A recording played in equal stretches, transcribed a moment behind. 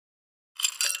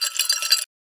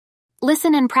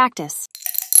Listen and practice.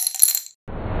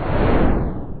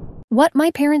 What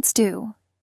my parents do.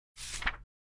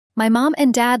 My mom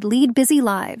and dad lead busy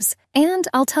lives, and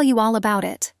I'll tell you all about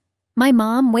it. My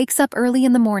mom wakes up early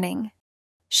in the morning.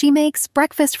 She makes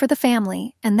breakfast for the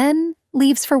family and then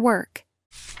leaves for work.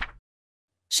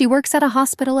 She works at a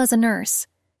hospital as a nurse.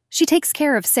 She takes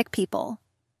care of sick people.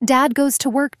 Dad goes to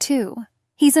work too.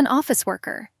 He's an office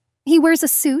worker. He wears a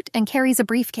suit and carries a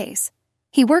briefcase.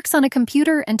 He works on a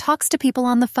computer and talks to people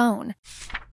on the phone.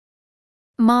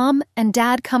 Mom and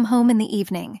Dad come home in the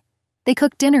evening. They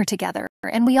cook dinner together,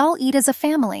 and we all eat as a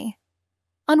family.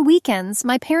 On weekends,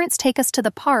 my parents take us to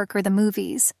the park or the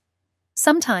movies.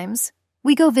 Sometimes,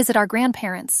 we go visit our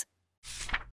grandparents.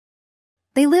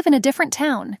 They live in a different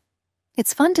town.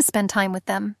 It's fun to spend time with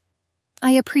them.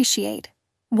 I appreciate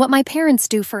what my parents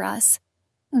do for us.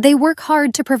 They work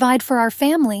hard to provide for our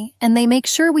family, and they make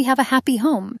sure we have a happy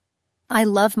home. I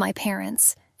love my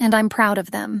parents, and I'm proud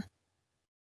of them.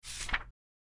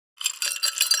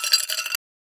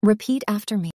 Repeat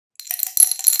after me.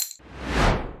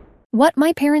 What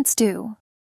my parents do.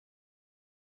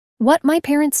 What my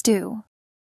parents do.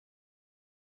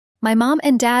 My mom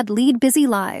and dad lead busy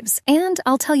lives, and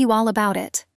I'll tell you all about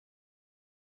it.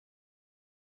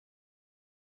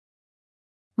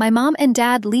 My mom and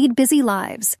dad lead busy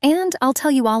lives, and I'll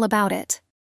tell you all about it.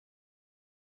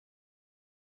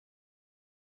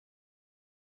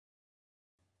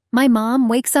 My mom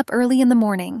wakes up early in the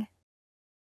morning.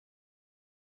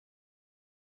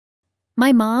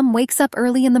 My mom wakes up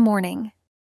early in the morning.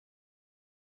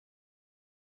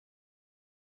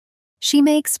 She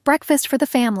makes breakfast for the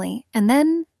family and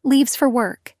then leaves for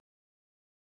work.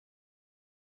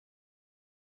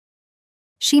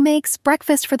 She makes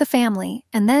breakfast for the family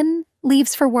and then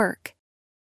leaves for work.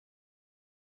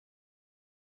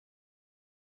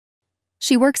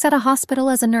 She works at a hospital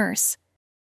as a nurse.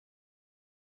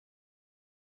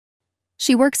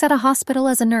 She works at a hospital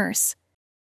as a nurse.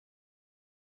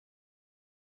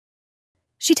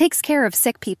 She takes care of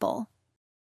sick people.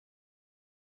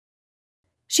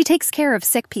 She takes care of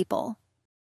sick people.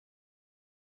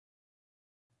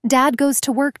 Dad goes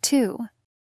to work too.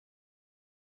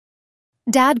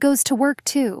 Dad goes to work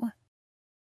too.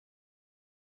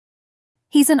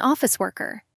 He's an office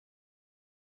worker.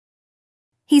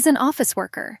 He's an office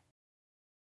worker.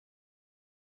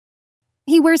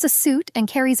 He wears a suit and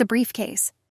carries a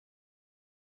briefcase.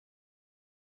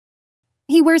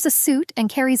 He wears a suit and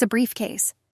carries a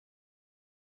briefcase.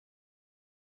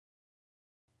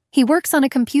 He works on a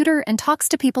computer and talks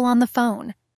to people on the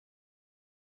phone.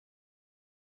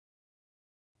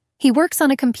 He works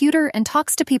on a computer and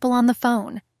talks to people on the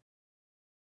phone.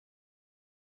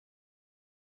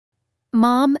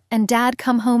 Mom and Dad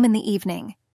come home in the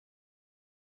evening.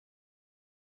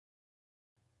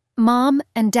 Mom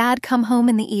and Dad come home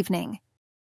in the evening.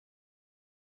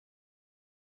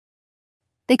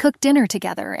 They cook dinner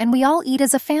together, and we all eat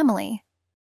as a family.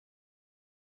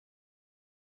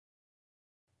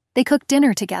 They cook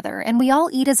dinner together, and we all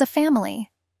eat as a family.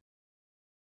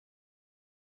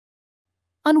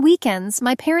 On weekends,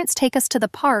 my parents take us to the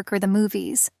park or the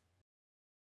movies.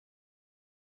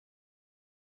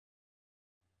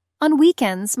 On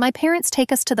weekends, my parents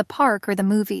take us to the park or the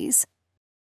movies.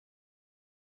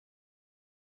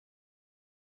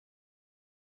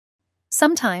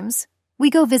 Sometimes, we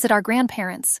go visit our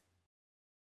grandparents.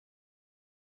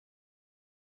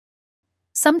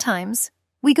 Sometimes,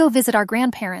 we go visit our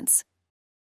grandparents.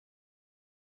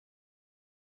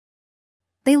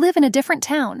 They live in a different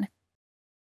town.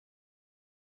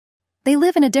 They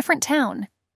live in a different town.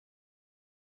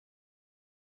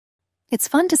 It's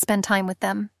fun to spend time with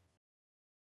them.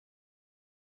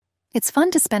 It's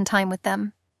fun to spend time with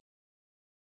them.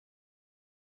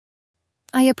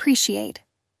 I appreciate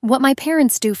what my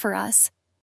parents do for us.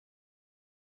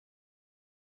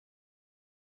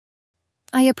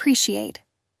 I appreciate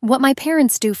what my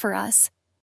parents do for us.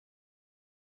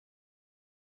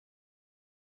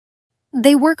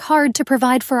 They work hard to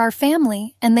provide for our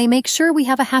family, and they make sure we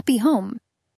have a happy home.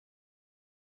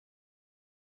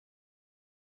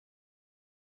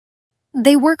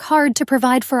 They work hard to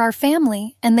provide for our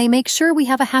family, and they make sure we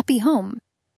have a happy home.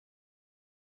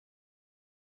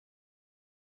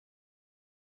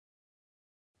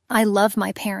 I love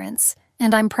my parents,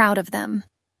 and I'm proud of them.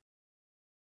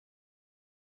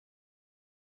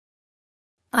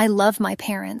 I love my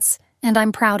parents, and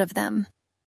I'm proud of them.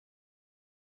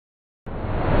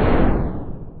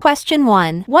 Question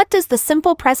 1. What does the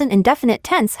simple present indefinite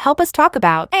tense help us talk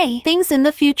about? A. Things in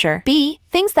the future. B.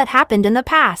 Things that happened in the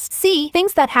past. C.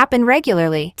 Things that happen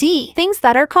regularly. D. Things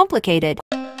that are complicated.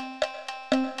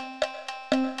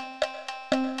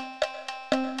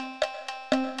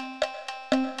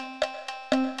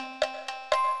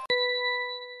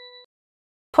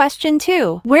 Question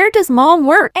 2. Where does mom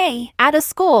work? A. At a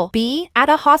school. B. At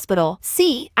a hospital.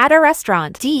 C. At a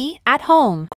restaurant. D. At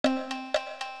home.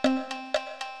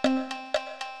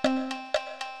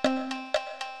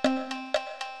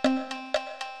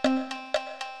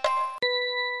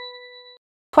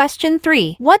 Question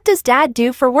 3. What does dad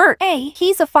do for work? A.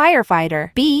 He's a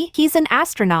firefighter. B. He's an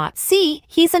astronaut. C.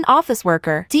 He's an office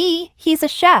worker. D. He's a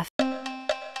chef.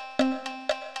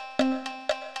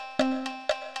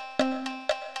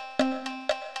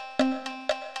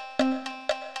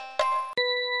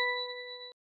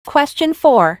 Question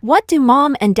 4. What do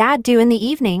mom and dad do in the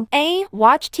evening? A.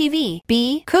 Watch TV.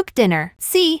 B. Cook dinner.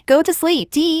 C. Go to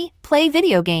sleep. D. Play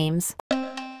video games.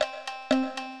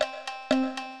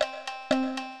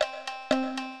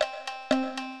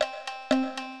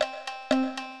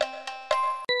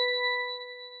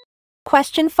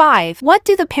 Question 5. What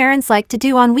do the parents like to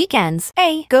do on weekends?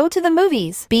 A. Go to the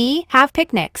movies. B. Have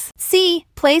picnics. C.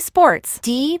 Play sports.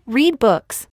 D. Read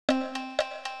books.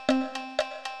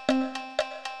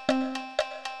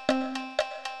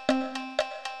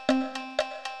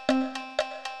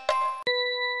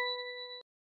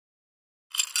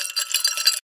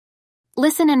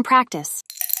 Listen and practice.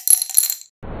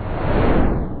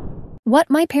 What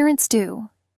my parents do.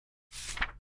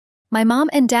 My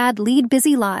mom and dad lead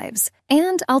busy lives,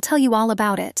 and I'll tell you all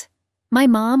about it. My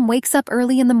mom wakes up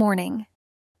early in the morning.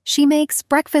 She makes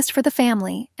breakfast for the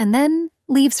family and then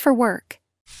leaves for work.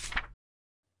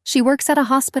 She works at a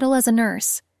hospital as a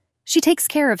nurse. She takes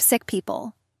care of sick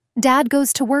people. Dad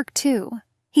goes to work too.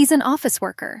 He's an office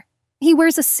worker. He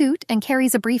wears a suit and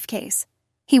carries a briefcase.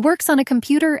 He works on a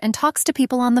computer and talks to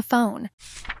people on the phone.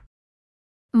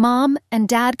 Mom and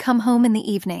dad come home in the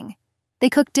evening. They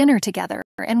cook dinner together,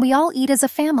 and we all eat as a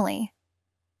family.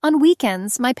 On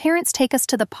weekends, my parents take us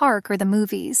to the park or the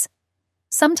movies.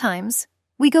 Sometimes,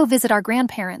 we go visit our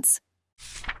grandparents.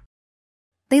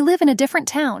 They live in a different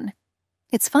town.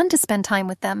 It's fun to spend time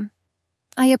with them.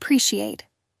 I appreciate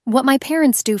what my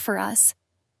parents do for us.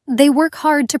 They work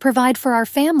hard to provide for our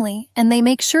family, and they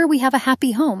make sure we have a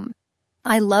happy home.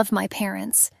 I love my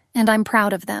parents, and I'm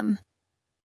proud of them.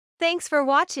 Thanks for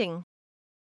watching.